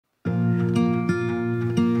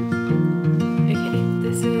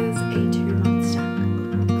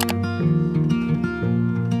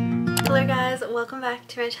welcome back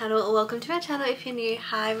to my channel, or welcome to my channel if you're new.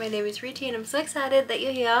 Hi, my name is Ruti and I'm so excited that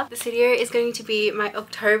you're here. This video is going to be my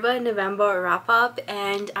October-November wrap-up,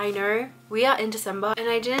 and I know we are in December and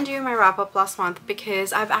I didn't do my wrap-up last month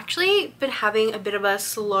because I've actually been having a bit of a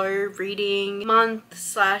slow reading month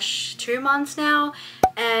slash 2 months now,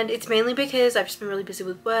 and it's mainly because I've just been really busy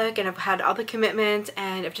with work and I've had other commitments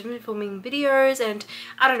and I've just been filming videos, and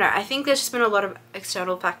I don't know, I think there's just been a lot of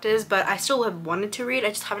external factors, but I still have wanted to read, I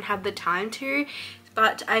just haven't had the time to.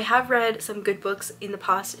 But I have read some good books in the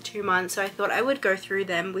past 2 months, so I thought I would go through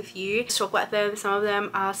them with you, just talk about them. Some of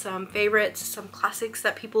them are some favorites, some classics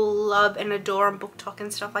that people love and adore on Book Talk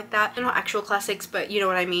and stuff like that. They're not actual classics, but you know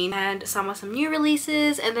what I mean. And some are some new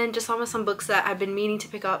releases, and then just some books that I've been meaning to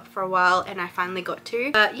pick up for a while and I finally got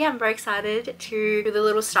to. But yeah, I'm very excited to do the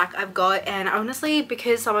little stack I've got, and honestly,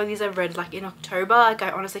 because some of these I've read like in October, like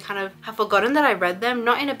I honestly kind of have forgotten that I read them.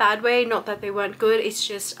 Not in a bad way, not that they weren't good, it's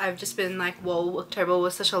just I've just been like, whoa, October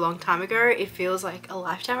was such a long time ago, it feels like a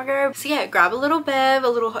lifetime ago. So yeah, grab a little bev, a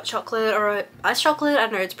little hot chocolate or a iced chocolate. I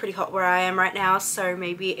know it's pretty hot where I am right now, so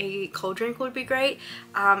maybe a cold drink would be great.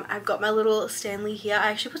 I've got my little Stanley here.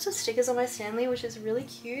 I actually put some stickers on my Stanley, which is really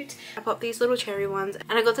cute. I popped these little cherry ones,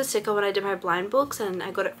 and I got the sticker when I did my blind books, and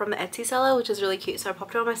I got it from the Etsy seller, which is really cute, so I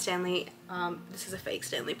popped it on my Stanley. This is a fake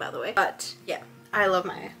Stanley, by the way, but yeah, I love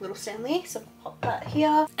my little Stanley, so pop that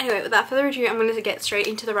here. Anyway, without further ado, I'm going to get straight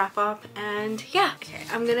into the wrap up, and yeah. Okay,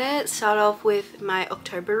 I'm gonna start off with my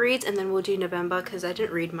October reads and then we'll do November because I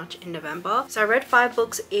didn't read much in November. So I read 5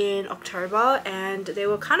 books in October, and they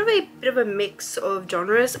were kind of a bit of a mix of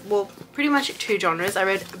genres. Well, pretty much 2 genres. I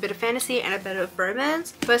read a bit of fantasy and a bit of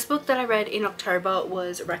romance. First book that I read in October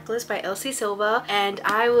was Reckless by Elsie Silver, and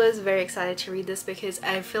I was very excited to read this because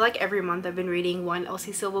I feel like every month I've been reading one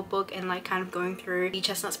Elsie Silver book and like kind of going through the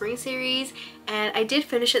Chestnut Spring series, and I did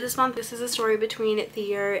finish it this month. This is a story between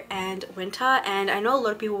Theo and Winter, and I know a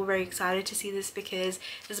lot of people were very excited to see this because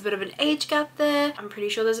there's a bit of an age gap there. I'm pretty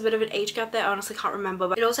sure there's a bit of an age gap there, I honestly can't remember,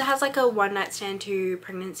 but it also has like a one night stand to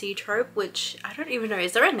pregnancy trope, which I don't even know,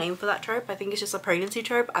 is there a name for that trope? I think it's just a pregnancy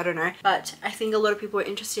trope, I don't know, but I think a lot of people were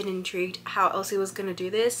interested and intrigued how Elsie was gonna do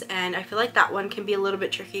this, and I feel like that one can be a little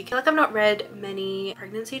bit tricky. I feel like I've not read many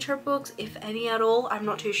pregnancy trope books, if any at all, I'm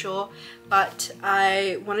not too sure, but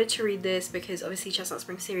I wanted to read this because obviously Chestnut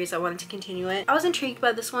Spring series, I wanted to continue it. I was intrigued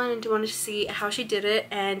by this one and wanted to see how she did it,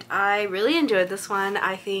 and I really enjoyed this one.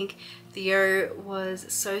 I think Theo was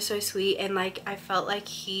so sweet, and like I felt like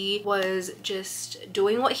he was just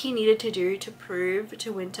doing what he needed to do to prove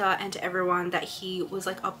to Winter and to everyone that he was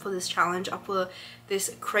like up for this challenge, up for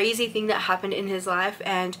this crazy thing that happened in his life.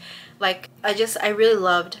 And like I really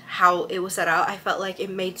loved how it was set out. I felt like it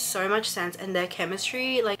made so much sense, and their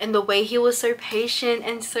chemistry, like, and the way he was so patient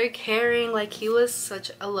and so caring, like he was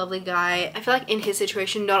such a lovely guy. I feel like in his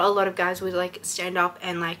situation not a lot of guys would like stand up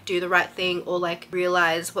and like do the right thing or like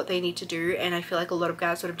realize what they need to do, and I feel like a lot of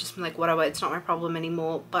guys would have just been like, whatever, it's not my problem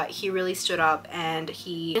anymore. But he really stood up and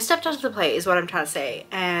he just stepped up to the plate is what I'm trying to say,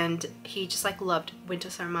 and he just like loved Winter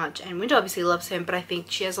so much, and Winter obviously loves him, but I think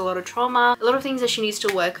she has a lot of trauma, a lot of things that she needs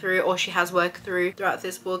to work through, or she has worked through throughout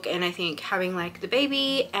this book, and I think having like the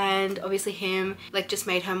baby and obviously him like just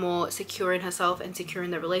made her more secure in herself and secure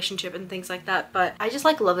in the relationship and things like that. But I just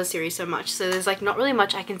like love the series so much, so there's like not really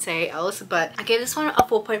much I can say else, but I gave this one a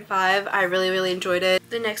 4.5. I really enjoyed it.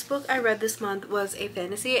 The next book I read this month was a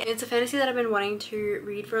fantasy, and it's a fantasy that I've been wanting to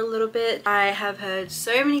read for a little bit. I have heard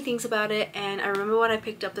so many things about it, and I remember when I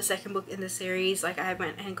picked up the second book in the series, like I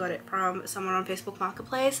went and got it from someone on Facebook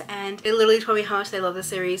Marketplace, and they literally told me how much they love the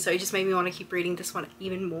series, so it just made me want to keep reading this one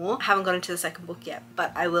even more. I haven't gotten to the second book yet,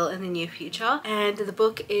 but I will in the near future. And the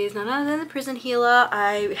book is none other than The Prison Healer.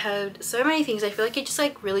 I heard so many things. I feel like it just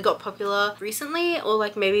like really got popular recently, or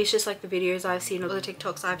like maybe it's just like the videos I've seen or the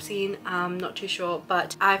TikToks I've seen, not too sure,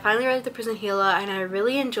 but I finally read The Prison Healer and I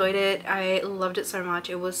really enjoyed it. I loved it so much.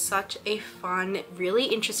 It was such a fun, really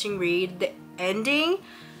interesting read. The ending,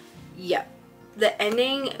 yeah, the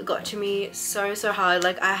ending got to me so hard.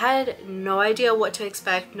 Like I had no idea what to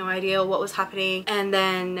expect, no idea what was happening, and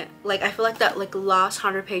then like I feel like that like last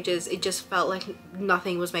 100 pages it just felt like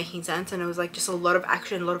nothing was making sense, and it was like just a lot of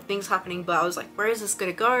action, a lot of things happening, but I was like, where is this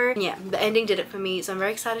gonna go? And yeah, the ending did it for me, so I'm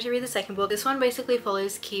very excited to read the second book. This one basically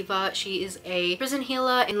follows Kiva. She is a prison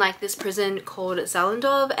healer in like this prison called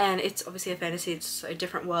Zalendov, and it's obviously a fantasy, it's a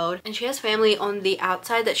different world, and she has family on the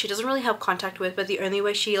outside that she doesn't really have contact with, but the only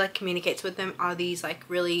way she like communicates with them are these like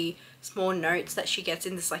really small notes that she gets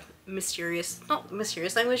in this like mysterious, not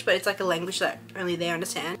mysterious language, but it's like a language that only they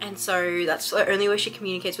understand, and so that's the only way she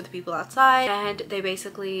communicates with the people outside. And they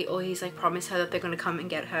basically, or he's like promised her that they're going to come and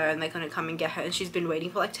get her, and they're going to come and get her, and she's been waiting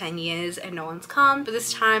for like 10 years and no one's come. But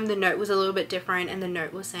this time the note was a little bit different, and the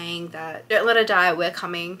note was saying that don't let her die, we're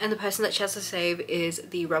coming. And the person that she has to save is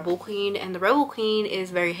the rebel queen, and the rebel queen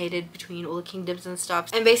is very hated between all the kingdoms and stuff.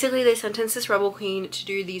 And basically they sentenced this rebel queen to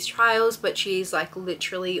do these trials, but she's like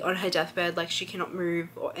literally on her deathbed, like she cannot move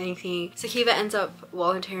or anything. So Kiva ends up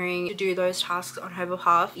volunteering to do those tasks on her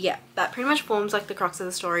behalf. Yeah, that pretty much forms like the crux of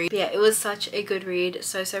the story. But yeah, it was such a good read,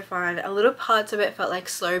 so fun. A little parts of it felt like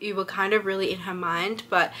slow. You were kind of really in her mind,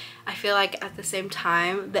 but I feel like at the same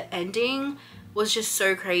time the ending was just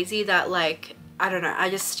so crazy that like, I don't know,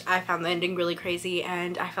 I found the ending really crazy,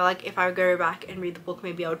 and I felt like if I would go back and read the book,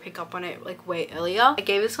 maybe I would pick up on it like way earlier. I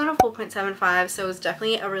gave this one a 4.75, so it was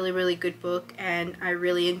definitely a really good book and I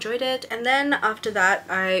really enjoyed it. And then after that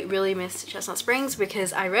I really missed Chestnut Springs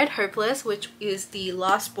because I read Hopeless, which is the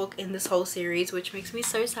last book in this whole series, which makes me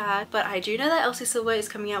so sad. But I do know that Elsie Silver is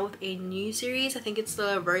coming out with a new series. I think it's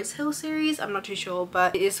the Rose Hill series, I'm not too sure,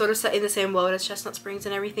 but it is sort of set in the same world as Chestnut Springs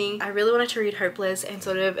and everything. I really wanted to read Hopeless and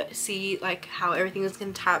sort of see like how everything is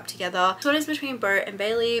going to tap together. So it is between Bo and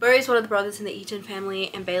Bailey. Bo is one of the brothers in the Eaton family,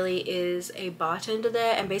 and Bailey is a bartender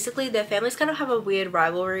there, and basically their families kind of have a weird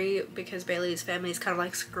rivalry because Bailey's family is kind of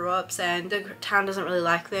like screw-ups and the town doesn't really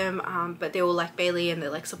like them, but they all like Bailey and they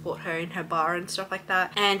like support her in her bar and stuff like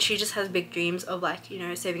that. And she just has big dreams of like, you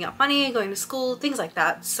know, saving up money, going to school, things like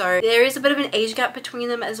that. So there is a bit of an age gap between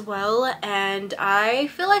them as well, and I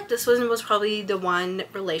feel like this one was probably the one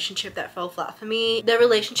relationship that fell flat for me. The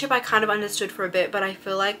relationship I kind of understood for a bit, but I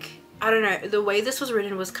feel like, I don't know, the way this was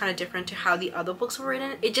written was kind of different to how the other books were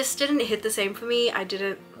written. It just didn't hit the same for me. I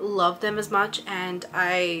didn't love them as much, and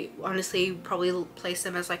I honestly probably place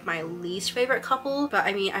them as like my least favorite couple. But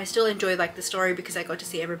I mean, I still enjoyed like the story because I got to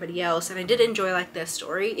see everybody else, and I did enjoy like their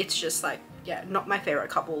story. It's just like, yeah, not my favorite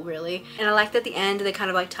couple really. And I liked at the end they kind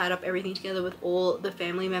of like tied up everything together with all the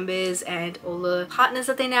family members and all the partners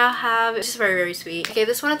that they now have. It's just very sweet. I gave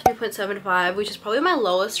this one a 3.75, which is probably my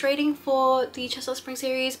lowest rating for the Chestnut Spring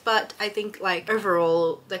series, but I think like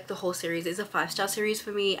overall like the whole series is a 5-star series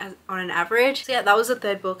for me as on an average. So yeah, that was the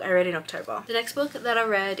third book I read in October. The next book that I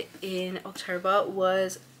read in October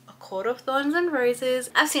was Court of Thorns and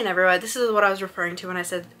Roses. I've seen everywhere. This is what I was referring to when I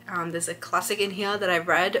said there's a classic in here that I've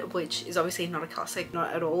read, which is obviously not a classic,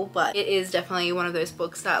 not at all, but it is definitely one of those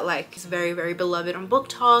books that like is very beloved on Book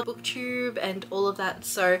Talk, BookTube, and all of that.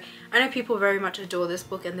 So I know people very much adore this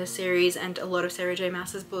book and this series and a lot of Sarah J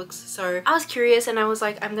Maas's books. So I was curious and I was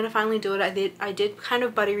like, I'm gonna finally do it. I did kind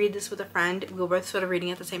of buddy read this with a friend. We were both sort of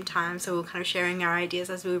reading at the same time, so we were kind of sharing our ideas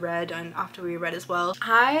as we read and after we read as well.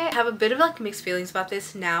 I have a bit of like mixed feelings about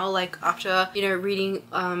this now, like after, you know, reading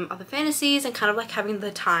other fantasies and kind of like having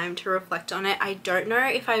the time to reflect on it. I don't know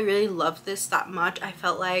if I really loved this that much. I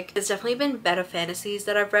felt like there's definitely been better fantasies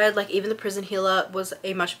that I've read, like even The Prison Healer was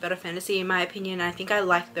a much better fantasy in my opinion. I think I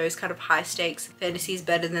like those kind of high stakes fantasies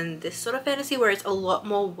better than this sort of fantasy where it's a lot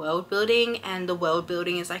more world building and the world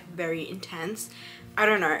building is like very intense. I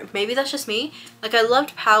don't know, maybe that's just me. Like I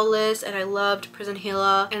loved Powerless and I loved Prison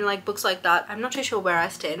Healer and like books like that. I'm not too sure where I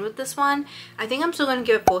stand with this one. I think I'm still gonna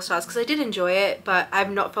give it 4 stars because I did enjoy it, but I've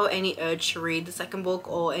not felt any urge to read the second book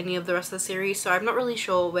or any of the rest of the series, so I'm not really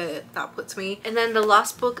sure where that puts me. And then the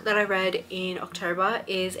last book that I read in October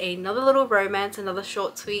is another little romance, another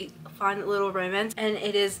short, sweet, fun little romance, and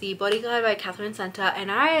it is The Bodyguard by Catherine Center, and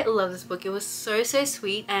I love this book. It was so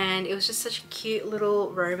sweet and it was just such a cute little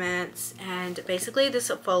romance. And basically this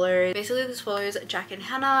follows Jack and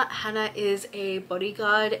Hannah. Hannah is a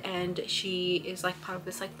bodyguard and she is like part of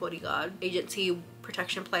this like bodyguard agency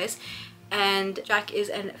protection place, and Jack is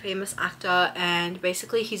a famous actor and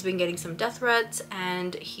basically he's been getting some death threats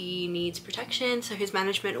and he needs protection, so his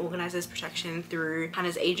management organizes protection through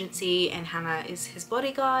Hannah's agency and Hannah is his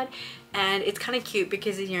bodyguard. And it's kind of cute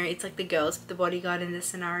because, you know, it's like the girls with the bodyguard in this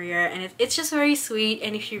scenario, and it's just very sweet,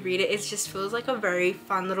 and if you read it, it just feels like a very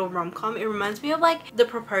fun little rom-com. It reminds me of like The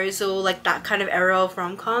Proposal, like that kind of era of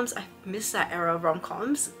rom-coms. I miss that era of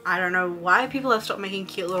rom-coms. I don't know why people have stopped making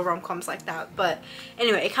cute little rom-coms like that, but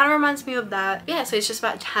anyway, it kind of reminds me of that. Yeah, so it's just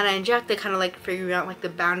about Hannah and Jack. They're kind of like figuring out like the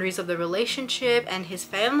boundaries of the relationship, and his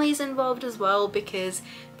family's involved as well because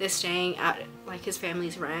they're staying at like his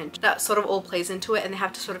family's ranch. That sort of all plays into it, and they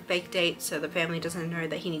have to sort of fake date so the family doesn't know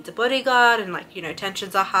that he needs a bodyguard, and like, you know,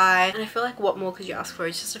 tensions are high. And I feel like what more could you ask for?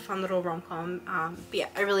 It's just a fun little rom-com. But yeah,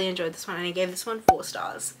 I really enjoyed this one and I gave this one 4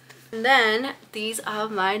 stars. And then these are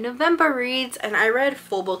my November reads, and I read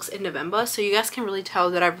 4 books in November, so you guys can really tell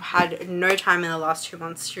that I've had no time in the last 2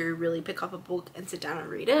 months to really pick up a book and sit down and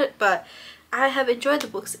read it, but I have enjoyed the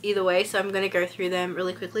books either way, so I'm going to go through them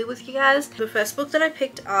really quickly with you guys. The first book that I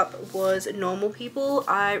picked up was Normal People.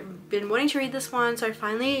 I've been wanting to read this one, so I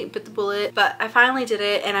finally bit the bullet, but I finally did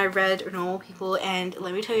it and I read Normal People, and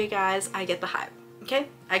let me tell you guys, I get the hype. Okay,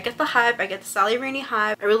 I get the hype, I get the Sally Rooney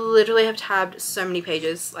hype. I literally have tabbed so many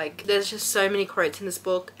pages. Like, there's just so many quotes in this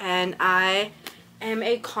book, and I am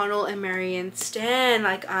a Connell and Marianne stan.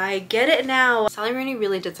 Like, I get it now. Sally Rooney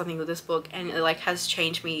really did something with this book, and it like has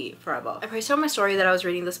changed me forever. I posted on my story that I was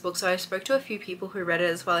reading this book, so I spoke to a few people who read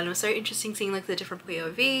it as well, and it was so interesting seeing like the different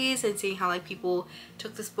POVs and seeing how like people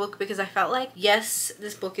took this book, because I felt like, yes,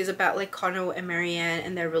 this book is about like Connell and Marianne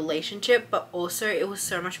and their relationship, but also it was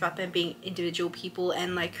so much about them being individual people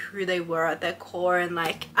and like who they were at their core, and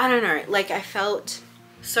like, I don't know, like I felt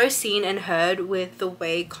so seen and heard with the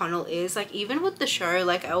way Connell is. Like, even with the show,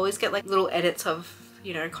 like I always get like little edits of,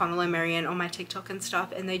 you know, Connell and Marianne on my TikTok and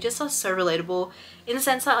stuff, and they just are so relatable in the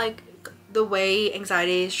sense that like the way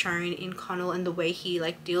anxiety is shown in Connell and the way he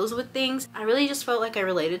like deals with things, I really just felt like I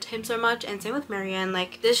related to him so much. And same with Marianne,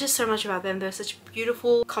 like there's just so much about them. They're such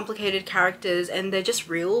beautiful, complicated characters, and they're just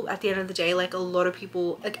real at the end of the day. Like, a lot of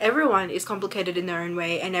people, like everyone is complicated in their own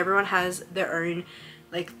way, and everyone has their own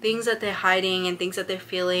like things that they're hiding and things that they're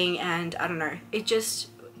feeling, and I don't know, it just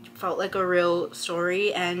felt like a real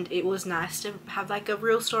story, and it was nice to have like a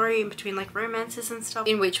real story in between like romances and stuff,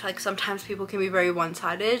 in which like sometimes people can be very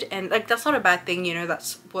one-sided, and like that's not a bad thing, you know,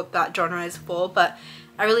 that's what that genre is for. But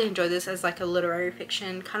I really enjoyed this as like a literary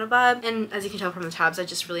fiction kind of vibe, and as you can tell from the tabs, I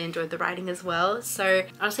just really enjoyed the writing as well. So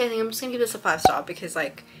honestly, I think I'm just gonna give this a 5-star, because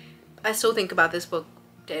like I still think about this book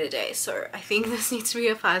day to day, so I think this needs to be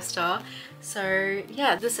a 5-star. So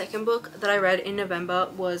yeah, the second book that I read in November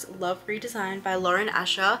was Love Redesigned by Lauren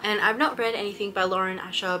Asher, and I've not read anything by Lauren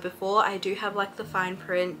Asher before. I do have like the fine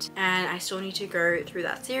print, and I still need to go through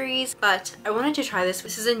that series, but I wanted to try this.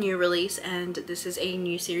 This is a new release, and this is a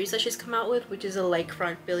new series that she's come out with, which is a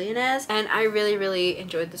Lakefront Billionaires, and I really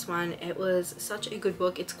enjoyed this one. It was such a good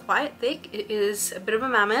book. It's quite thick, it is a bit of a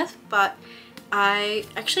mammoth, but I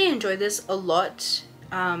actually enjoyed this a lot.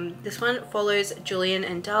 This one follows Julian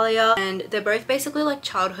and Dahlia, and they're both basically like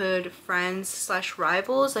childhood friends slash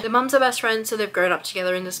rivals. Like, the mums are best friends, so they've grown up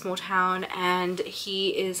together in this small town, and he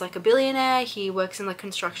is like a billionaire. He works in like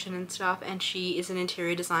construction and stuff, and she is an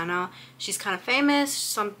interior designer. She's kind of famous.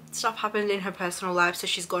 Some stuff happened in her personal life, so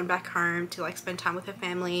she's gone back home to like spend time with her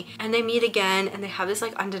family, and they meet again, and they have this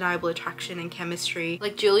like undeniable attraction and chemistry.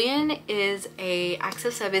 Like, Julian is a acts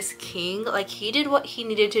of service king. Like, he did what he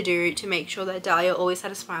needed to do to make sure that Dahlia always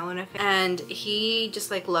had a smile on her face, and he just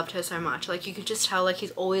like loved her so much. Like, you could just tell like he's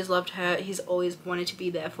always loved her, he's always wanted to be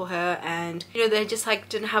there for her, and you know, they just like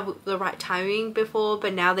didn't have the right timing before,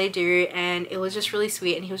 but now they do, and it was just really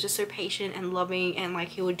sweet. And he was just so patient and loving, and like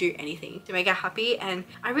he would do anything to make her happy, and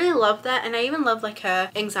I really loved that. And I even loved like her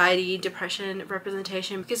anxiety, depression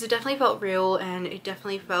representation, because it definitely felt real, and it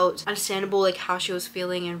definitely felt understandable, like how she was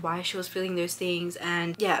feeling and why she was feeling those things.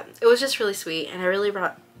 And yeah, it was just really sweet, and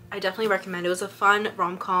I definitely recommend it. It was a fun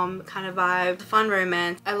rom-com kind of vibe, a fun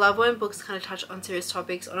romance. I love when books kind of touch on serious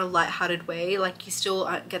topics on a light-hearted way. Like, you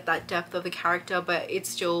still get that depth of the character, but it's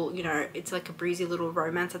still, you know, it's like a breezy little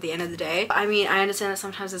romance at the end of the day. I mean, I understand that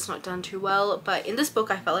sometimes it's not done too well, but in this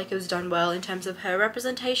book I felt like it was done well in terms of her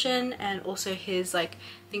representation, and also his like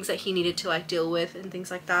things that he needed to like deal with and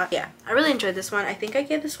things like that. Yeah, I really enjoyed this one. I think I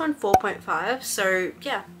gave this one 4.5, so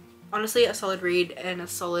yeah. Honestly, a solid read and a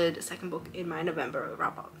solid second book in my November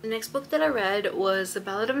wrap up. The next book that I read was The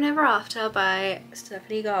Ballad of Never After by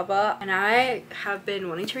Stephanie Garber, and I have been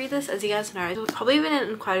wanting to read this, as you guys know. It's probably been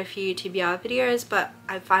in quite a few TBR videos, but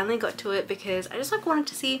I finally got to it because I just like wanted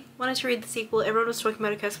to read the sequel. Everyone was talking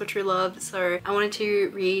about A Curse for True Love, so I wanted to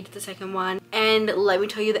read the second one. And let me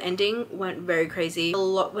tell you, the ending went very crazy. A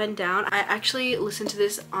lot went down. I actually listened to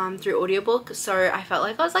this through audiobook, so I felt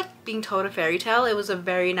like I was like being told a fairy tale. It was a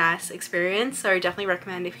very nice experience, so definitely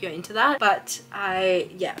recommend if you're into that. But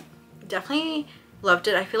yeah, definitely loved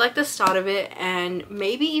it. I feel like the start of it and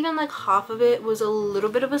maybe even like half of it was a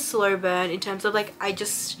little bit of a slow burn, in terms of like I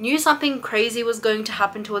just knew something crazy was going to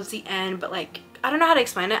happen towards the end, but like I don't know how to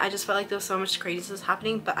explain it. I just felt like there was so much craziness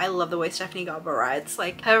happening, but I love the way Stephanie Garber writes.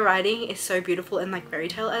 Like, her writing is so beautiful and like fairy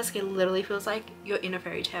tale-esque. It literally feels like you're in a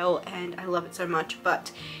fairy tale, and I love it so much.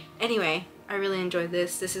 But anyway, I really enjoyed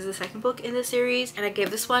this. This is the second book in the series and I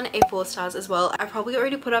gave this one a 4 stars as well. I probably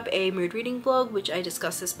already put up a mood reading vlog which I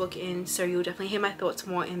discussed this book in, so you'll definitely hear my thoughts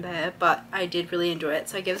more in there, but I did really enjoy it,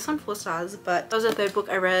 so I gave this one 4 stars. But that was the third book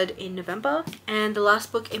I read in November, and the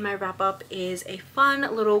last book in my wrap up is a fun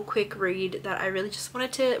little quick read that I really just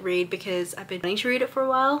wanted to read because I've been wanting to read it for a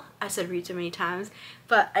while. I said read so many times,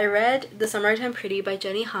 but I read The Summer I Turned Pretty by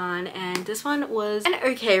Jenny Han, and this one was an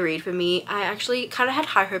okay read for me. I actually kind of had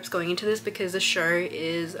high hopes going into this because the show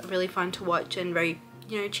is really fun to watch and very,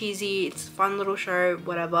 you know, cheesy. It's a fun little show,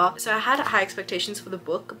 whatever. So I had high expectations for the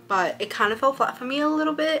book, but it kind of fell flat for me a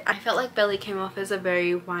little bit. I felt like Belly came off as a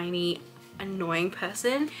very whiny, annoying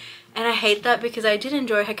person, and I hate that because I did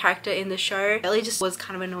enjoy her character in the show. Belly just was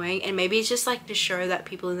kind of annoying, and maybe it's just like the show that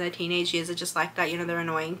people in their teenage years are just like that, you know, they're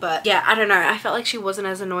annoying. But yeah, I don't know, I felt like she wasn't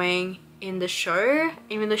as annoying in the show,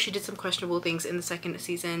 even though she did some questionable things in the second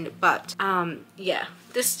season. But yeah,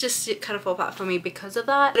 this just kind of fell apart for me because of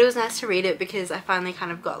that. But it was nice to read it because I finally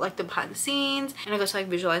kind of got like the behind the scenes, and I got to like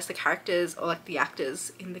visualize the characters, or like the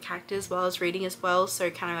actors in the characters while I was reading as well, so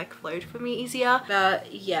it kind of like flowed for me easier.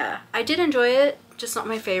 But yeah, I did enjoy it, just not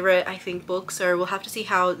my favorite, I think, book. So we'll have to see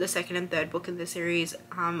how the second and third book in the series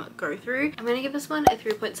go through. I'm gonna give this one a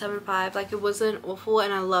 3.75. like, it wasn't awful,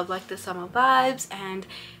 and I love like the summer vibes and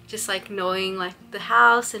just like knowing like the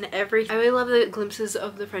house and everything. I really love the glimpses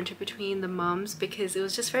of the friendship between the mums because it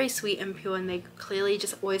was just very sweet and pure, and they clearly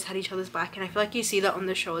just always had each other's back, and I feel like you see that on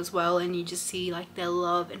the show as well, and you just see like their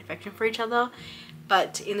love and affection for each other.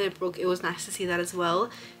 But in the book it was nice to see that as well,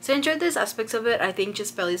 so I enjoyed those aspects of it. I think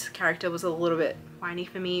just Belly's character was a little bit whiny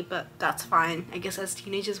for me, but that's fine. I guess as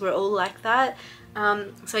teenagers we're all like that.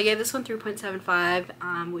 So I gave this one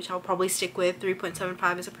 3.75, which I'll probably stick with.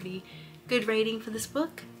 3.75 is a pretty good rating for this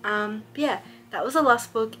book. But yeah, that was the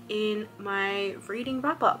last book in my reading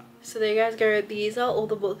wrap up. So there you guys go. These are all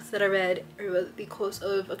the books that I read over the course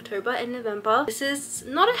of October and November. This is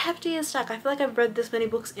not a hefty stack. I feel like I've read this many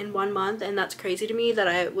books in 1 month, and that's crazy to me that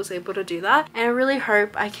I was able to do that. And I really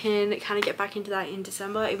hope I can kind of get back into that in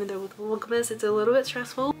December, even though with vlogmas it's a little bit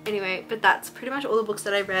stressful. Anyway, but that's pretty much all the books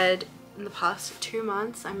that I read in the past 2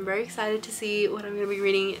 months. I'm very excited to see what I'm going to be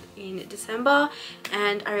reading in December,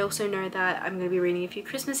 and I also know that I'm going to be reading a few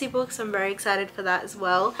Christmassy books, so I'm very excited for that as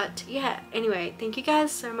well. But yeah, anyway, thank you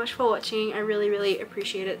guys so much for watching. I really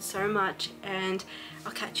appreciate it so much, and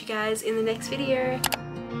I'll catch you guys in the next video.